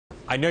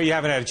I know you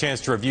haven't had a chance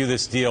to review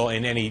this deal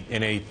in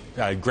any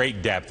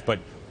great depth, but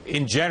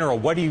in general,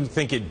 what do you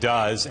think it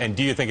does, and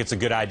do you think it's a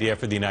good idea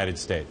for the United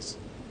States?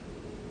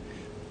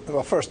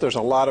 Well, first, there's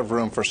a lot of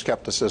room for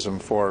skepticism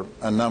for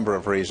a number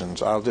of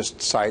reasons. I'll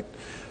just cite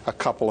a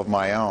couple of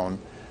my own.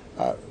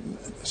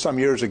 Some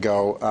years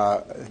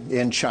ago,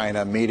 in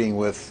China, meeting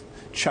with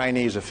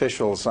Chinese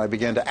officials, I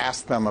began to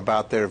ask them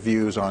about their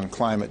views on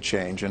climate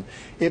change, and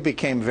it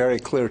became very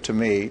clear to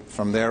me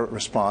from their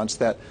response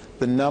that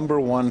the number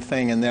one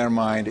thing in their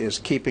mind is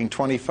keeping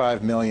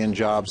 25 million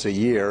jobs a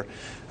year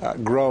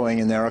growing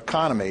in their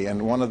economy.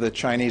 And one of the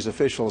Chinese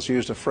officials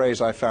used a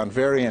phrase I found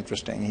very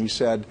interesting. He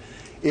said,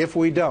 "If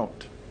we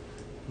don't,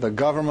 the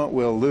government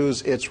will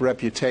lose its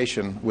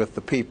reputation with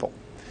the people."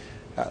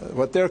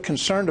 What they're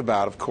concerned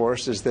about, of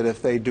course, is that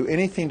if they do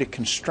anything to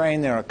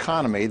constrain their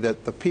economy,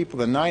 that the people,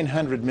 the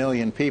 900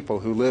 million people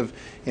who live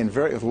in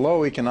very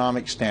low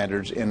economic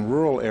standards in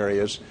rural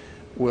areas,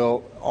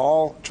 will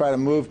all try to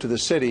move to the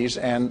cities,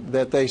 and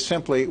that they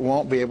simply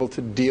won't be able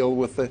to deal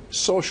with the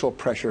social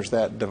pressures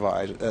that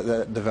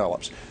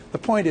develops. The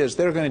point is,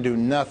 they're going to do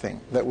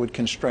nothing that would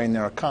constrain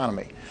their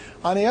economy.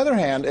 On the other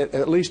hand,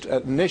 at least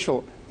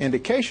initial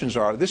indications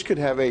are this could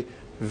have a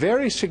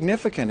very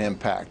significant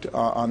impact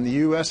on the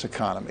U.S.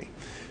 economy.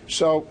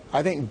 So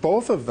I think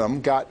both of them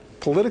got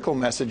political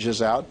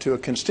messages out to a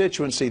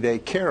constituency they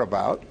care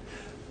about,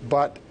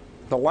 but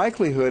the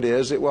likelihood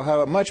is it will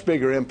have a much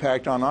bigger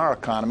impact on our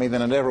economy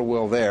than it ever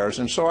will theirs.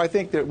 And so I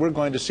think that we're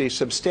going to see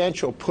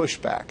substantial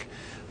pushback,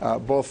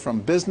 both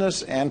from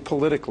business and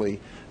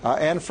politically,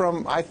 and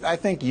from, I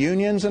think,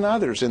 unions and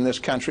others in this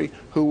country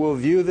who will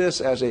view this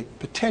as a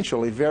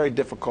potentially very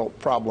difficult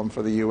problem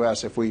for the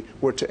U.S. if we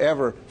were to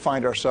ever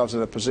find ourselves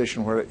in a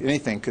position where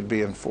anything could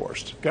be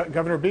enforced.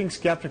 Governor, being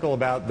skeptical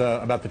about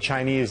the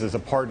Chinese as a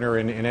partner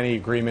in any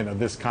agreement of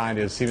this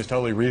kind seems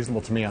totally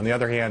reasonable to me. On the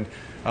other hand,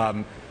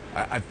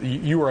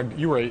 you were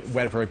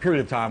for a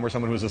period of time where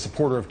someone who was a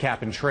supporter of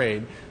cap and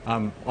trade,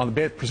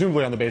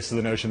 presumably on the basis of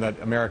the notion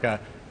that America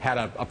had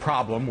a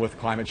problem with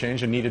climate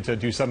change and needed to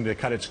do something to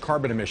cut its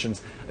carbon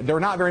emissions. There are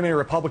not very many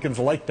Republicans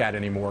like that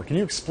anymore. Can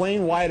you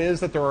explain why it is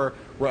that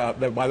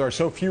why there are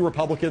so few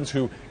Republicans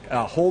who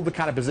hold the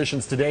kind of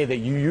positions today that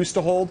you used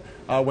to hold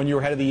when you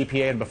were head of the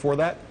EPA and before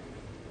that?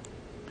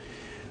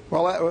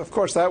 Well, of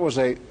course, that was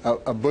a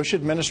Bush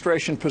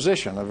administration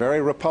position, a very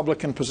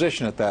Republican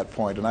position at that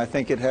point. And I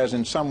think it has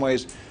in some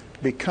ways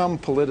become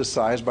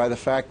politicized by the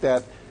fact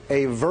that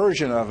a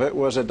version of it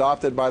was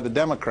adopted by the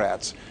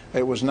Democrats.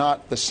 It was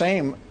not the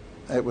same,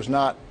 it was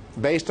not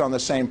based on the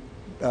same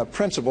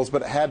principles,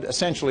 but it had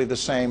essentially the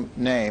same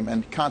name,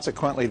 and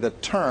consequently the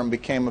term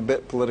became a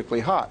bit politically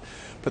hot.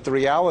 But the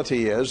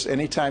reality is,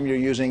 anytime you're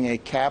using a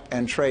cap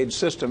and trade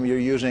system, you're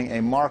using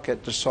a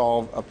market to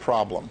solve a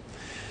problem.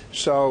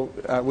 So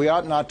we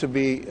ought not to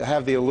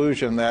have the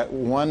illusion that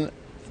one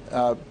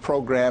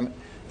program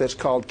that's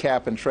called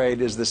cap and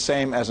trade is the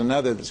same as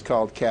another that's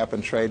called cap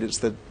and trade. It's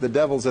the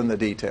devil's in the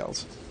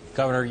details.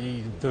 Governor,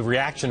 the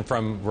reaction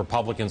from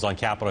Republicans on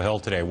Capitol Hill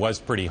today was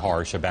pretty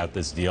harsh about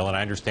this deal, and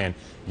I understand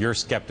you're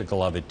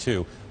skeptical of it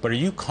too. But are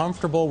you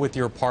comfortable with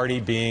your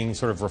party being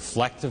sort of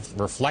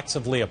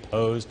reflexively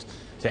opposed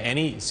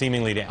to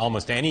seemingly to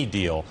almost any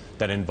deal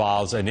that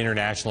involves an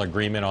international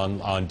agreement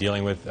on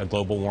dealing with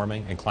global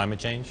warming and climate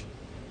change?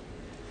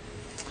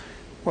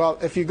 Well,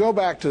 if you go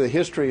back to the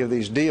history of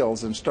these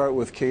deals and start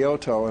with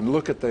Kyoto and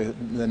look at the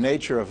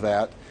nature of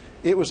that,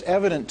 it was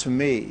evident to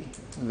me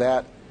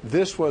that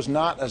this was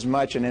not as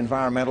much an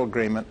environmental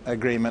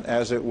agreement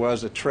as it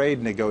was a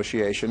trade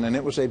negotiation, and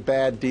it was a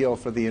bad deal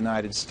for the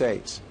United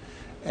States.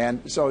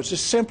 And so it's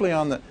just simply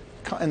in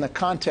the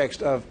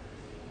context of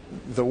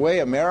the way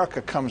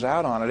America comes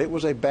out on it, it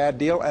was a bad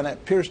deal, and it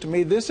appears to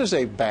me this is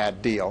a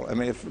bad deal. I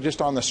mean, if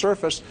just on the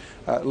surface,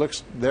 it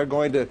looks they're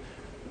going to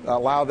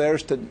allow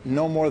theirs to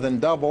no more than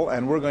double,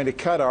 and we're going to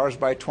cut ours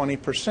by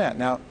 20%.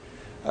 Now,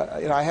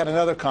 I had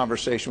another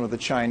conversation with a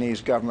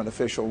Chinese government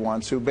official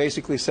once who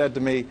basically said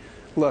to me,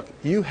 look,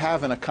 you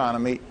have an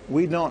economy,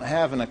 we don't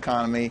have an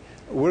economy,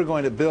 we're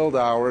going to build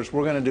ours,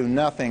 we're going to do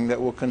nothing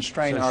that will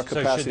constrain our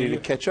capacity to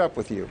catch up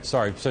with you.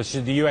 Sorry, so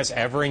should the U.S.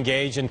 ever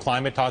engage in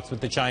climate talks with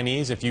the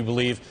Chinese if you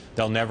believe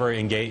they'll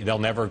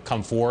never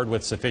come forward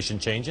with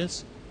sufficient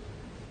changes?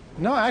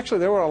 No, actually,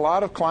 there were a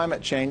lot of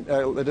climate change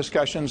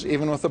discussions,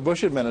 even with the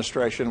Bush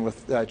administration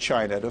with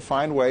China, to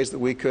find ways that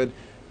we could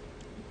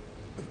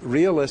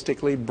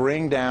realistically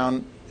bring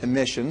down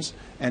emissions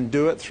and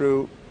do it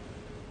through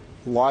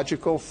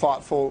logical,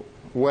 thoughtful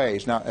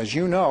ways. Now, as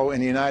you know, in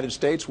the United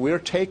States, we're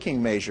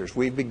taking measures.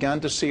 We've begun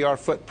to see our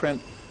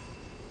footprint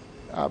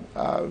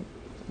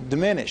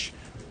diminish.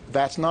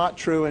 That's not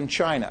true in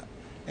China.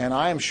 And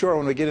I am sure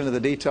when we get into the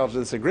details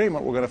of this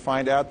agreement, we're going to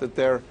find out that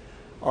there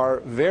are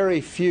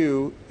very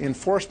few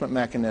enforcement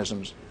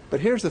mechanisms. But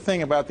here's the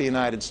thing about the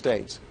United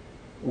States.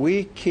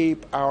 We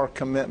keep our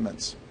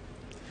commitments.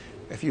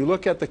 If you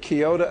look at the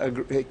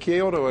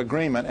Kyoto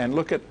Agreement and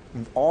look at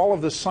all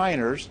of the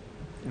signers,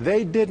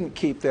 they didn't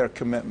keep their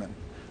commitment.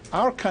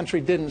 Our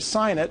country didn't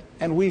sign it,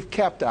 and we've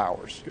kept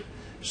ours.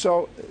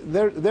 So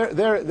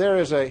there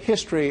is a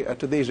history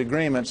to these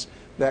agreements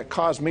that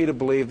cause me to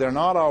believe they're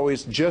not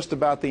always just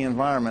about the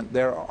environment.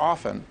 They're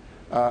often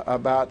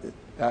about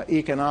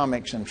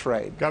economics and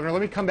trade. Governor,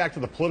 let me come back to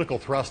the political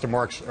thrust of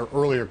Mark's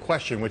earlier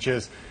question, which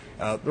is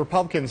the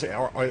Republicans,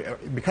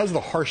 because of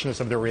the harshness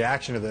of their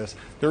reaction to this,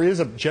 there is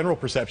a general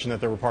perception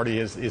that their party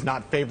is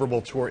not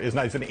favorable toward, is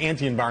an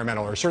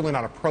anti-environmental, or certainly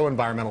not a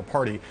pro-environmental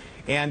party.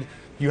 And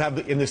you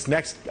have, in this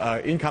next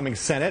incoming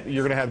Senate,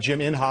 you're going to have Jim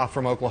Inhofe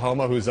from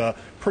Oklahoma, who's a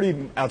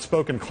pretty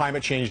outspoken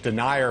climate change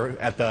denier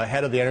at the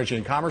head of the Energy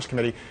and Commerce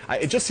Committee.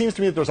 It just seems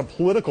to me that there's a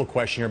political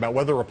question here about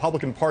whether the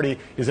Republican Party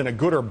is in a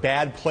good or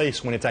bad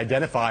place when it's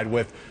identified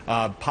with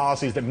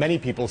policies that many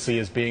people see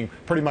as being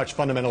pretty much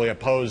fundamentally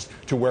opposed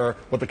to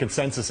what the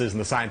consensus is in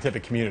the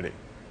scientific community.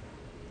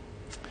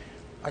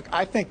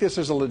 I think this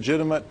is a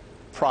legitimate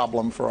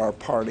problem for our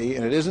party,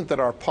 and it isn't that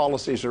our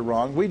policies are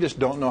wrong. We just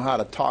don't know how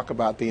to talk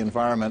about the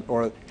environment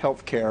or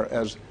health care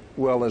as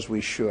well as we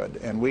should.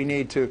 And we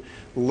need to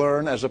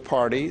learn as a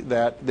party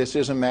that this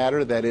is a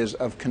matter that is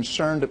of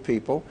concern to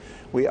people.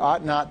 We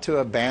ought not to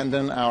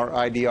abandon our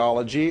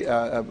ideology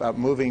of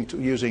moving to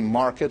using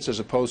markets as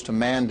opposed to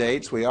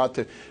mandates. We ought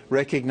to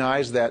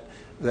recognize that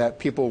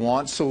people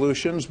want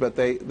solutions, but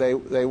they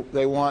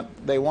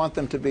want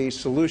them to be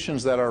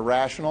solutions that are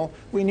rational.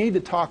 We need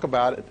to talk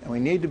about it, and we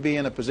need to be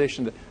in a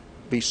position to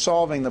be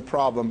solving the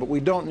problem, but we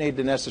don't need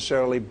to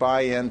necessarily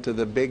buy into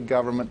the big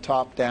government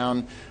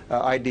top-down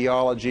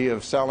ideology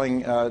of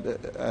selling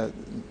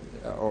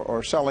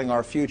or selling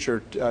our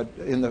future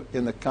in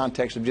the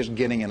context of just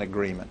getting an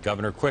agreement.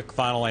 Governor, quick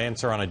final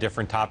answer on a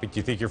different topic. Do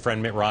you think your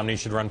friend Mitt Romney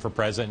should run for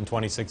president in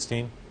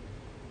 2016?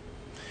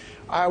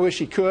 I wish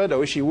he could. I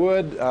wish he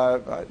would.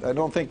 I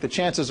don't think the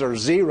chances are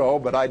zero,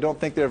 but I don't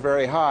think they're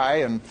very high,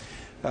 and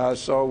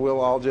so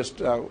we'll all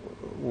just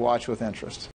watch with interest.